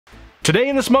Today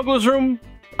in the Smuggler's Room,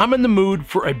 I'm in the mood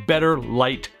for a better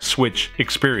light switch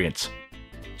experience.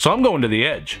 So I'm going to the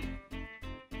edge.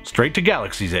 Straight to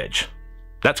Galaxy's Edge.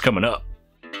 That's coming up.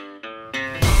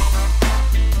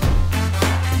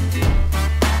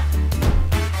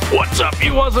 What's up,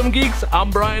 you awesome geeks? I'm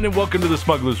Brian and welcome to the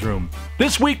Smuggler's Room.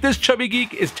 This week, this chubby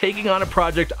geek is taking on a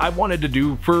project I wanted to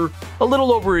do for a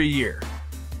little over a year.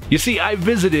 You see, I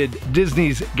visited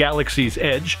Disney's Galaxy's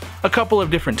Edge a couple of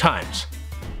different times,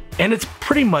 and it's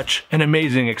pretty much an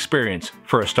amazing experience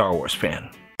for a Star Wars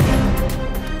fan.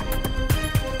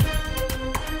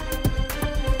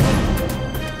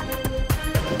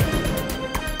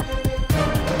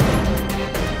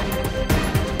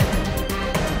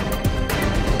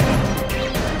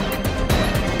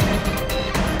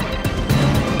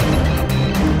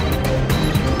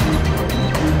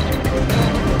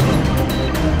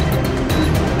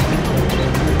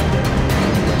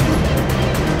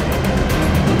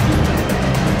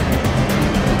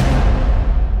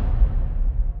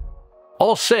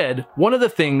 All said, one of the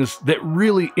things that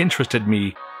really interested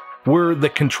me were the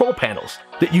control panels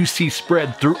that you see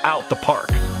spread throughout the park.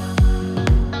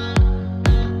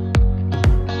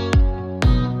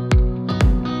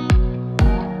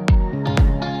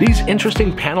 These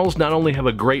interesting panels not only have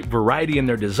a great variety in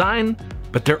their design,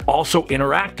 but they're also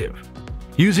interactive.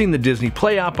 Using the Disney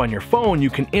Play app on your phone, you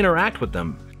can interact with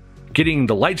them, getting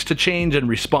the lights to change and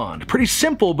respond. Pretty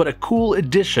simple, but a cool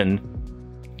addition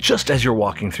just as you're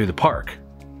walking through the park.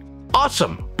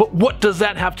 Awesome, but what does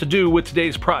that have to do with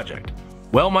today's project?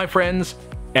 Well, my friends,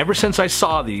 ever since I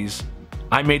saw these,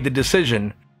 I made the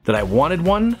decision that I wanted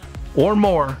one or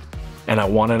more, and I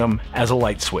wanted them as a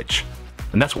light switch.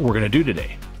 And that's what we're gonna do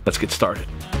today. Let's get started.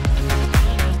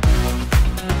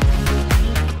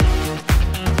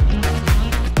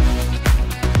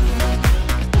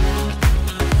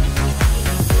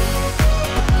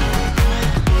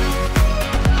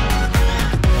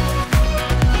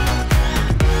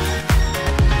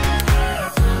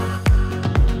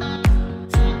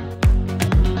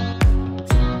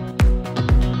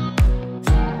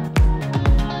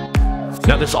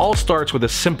 Now this all starts with a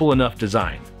simple enough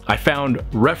design. I found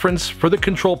reference for the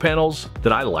control panels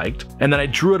that I liked, and then I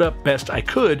drew it up best I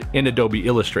could in Adobe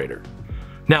Illustrator.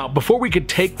 Now, before we could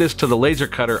take this to the laser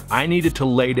cutter, I needed to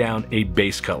lay down a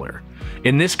base color.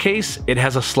 In this case, it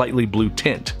has a slightly blue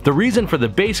tint. The reason for the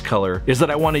base color is that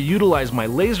I want to utilize my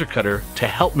laser cutter to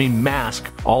help me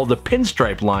mask all the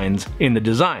pinstripe lines in the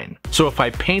design. So if I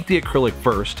paint the acrylic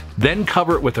first, then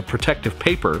cover it with a protective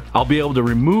paper, I'll be able to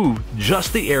remove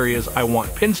just the areas I want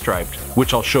pinstriped,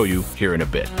 which I'll show you here in a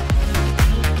bit.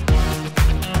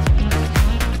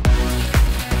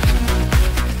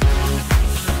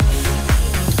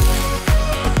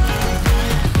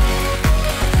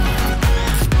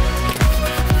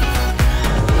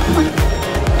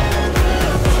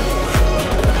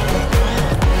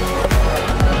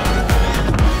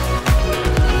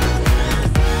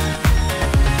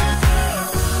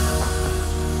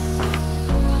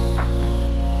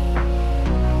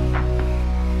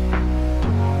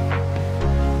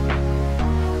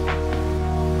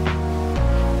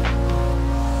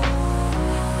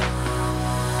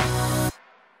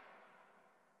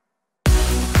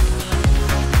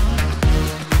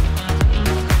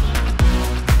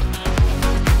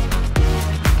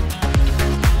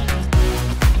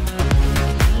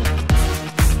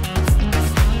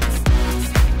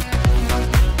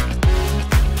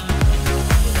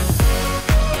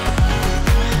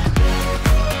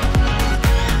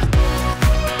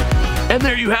 And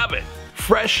there you have it,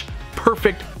 fresh,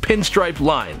 perfect pinstripe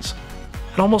lines.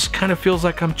 It almost kind of feels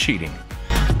like I'm cheating.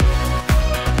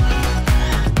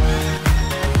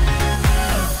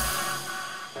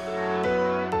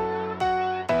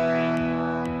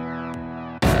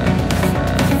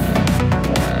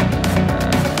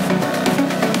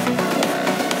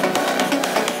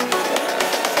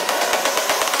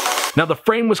 Now the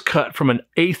frame was cut from an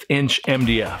 1/8 inch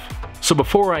MDF, so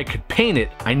before I could paint it,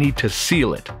 I need to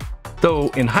seal it. Though,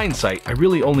 in hindsight, I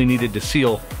really only needed to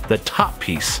seal the top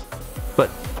piece,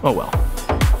 but oh well.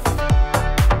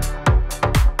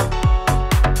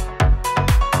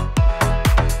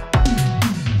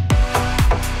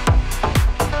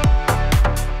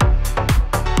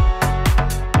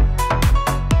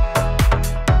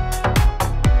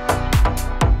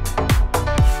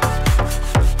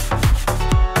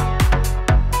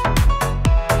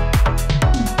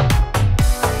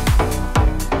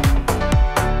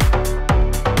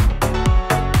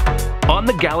 On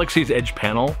the Galaxy's Edge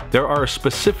panel, there are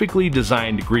specifically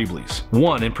designed greeblies,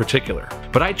 one in particular.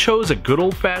 But I chose a good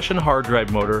old-fashioned hard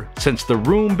drive motor since the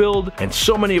room build and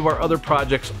so many of our other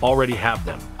projects already have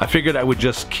them. I figured I would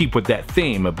just keep with that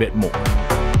theme a bit more.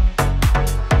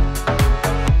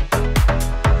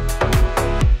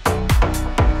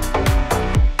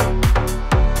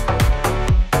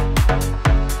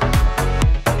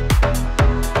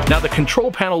 Now the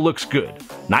control panel looks good,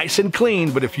 nice and clean,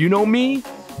 but if you know me,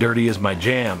 dirty is my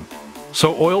jam.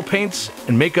 So oil paints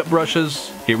and makeup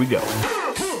brushes, here we go.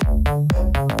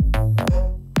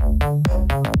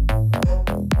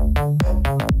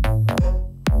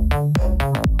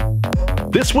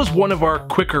 This was one of our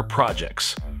quicker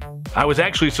projects. I was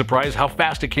actually surprised how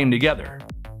fast it came together.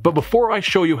 But before I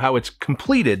show you how it's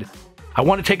completed, I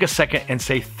want to take a second and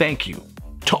say thank you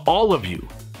to all of you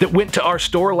that went to our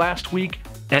store last week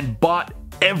and bought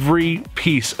every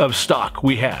piece of stock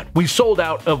we had. We sold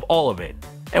out of all of it,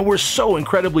 and we're so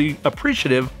incredibly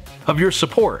appreciative of your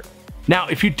support. Now,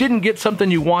 if you didn't get something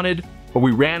you wanted, or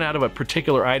we ran out of a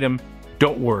particular item,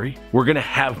 don't worry, we're gonna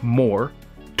have more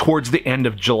towards the end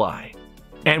of July.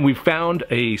 And we found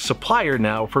a supplier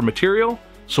now for material,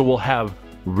 so we'll have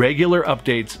regular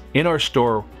updates in our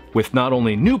store with not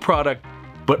only new product,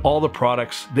 but all the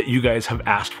products that you guys have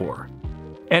asked for.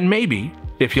 And maybe,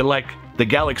 if you like the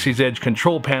Galaxy's Edge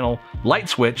control panel light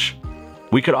switch,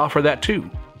 we could offer that too.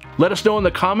 Let us know in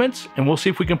the comments and we'll see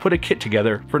if we can put a kit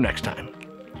together for next time.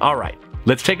 All right,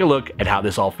 let's take a look at how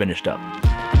this all finished up.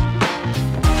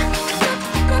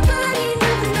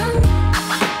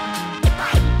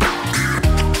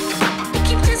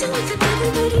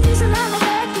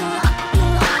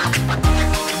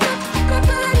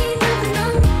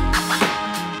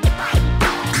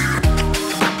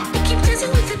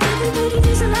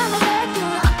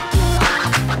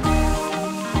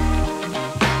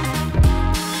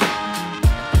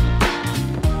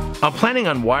 I'm planning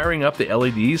on wiring up the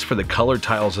LEDs for the color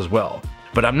tiles as well,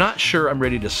 but I'm not sure I'm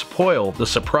ready to spoil the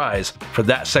surprise for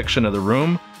that section of the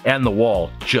room and the wall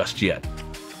just yet.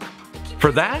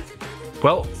 For that,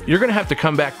 well, you're gonna have to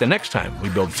come back the next time we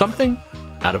build something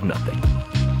out of nothing.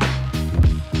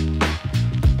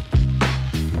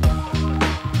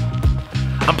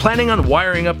 I'm planning on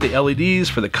wiring up the LEDs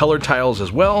for the color tiles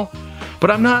as well, but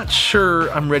I'm not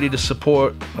sure I'm ready to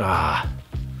support,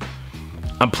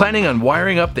 I'm planning on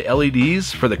wiring up the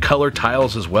LEDs for the color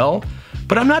tiles as well,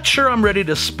 but I'm not sure I'm ready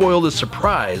to spoil the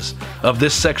surprise of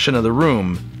this section of the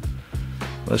room.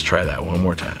 Let's try that one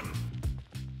more time.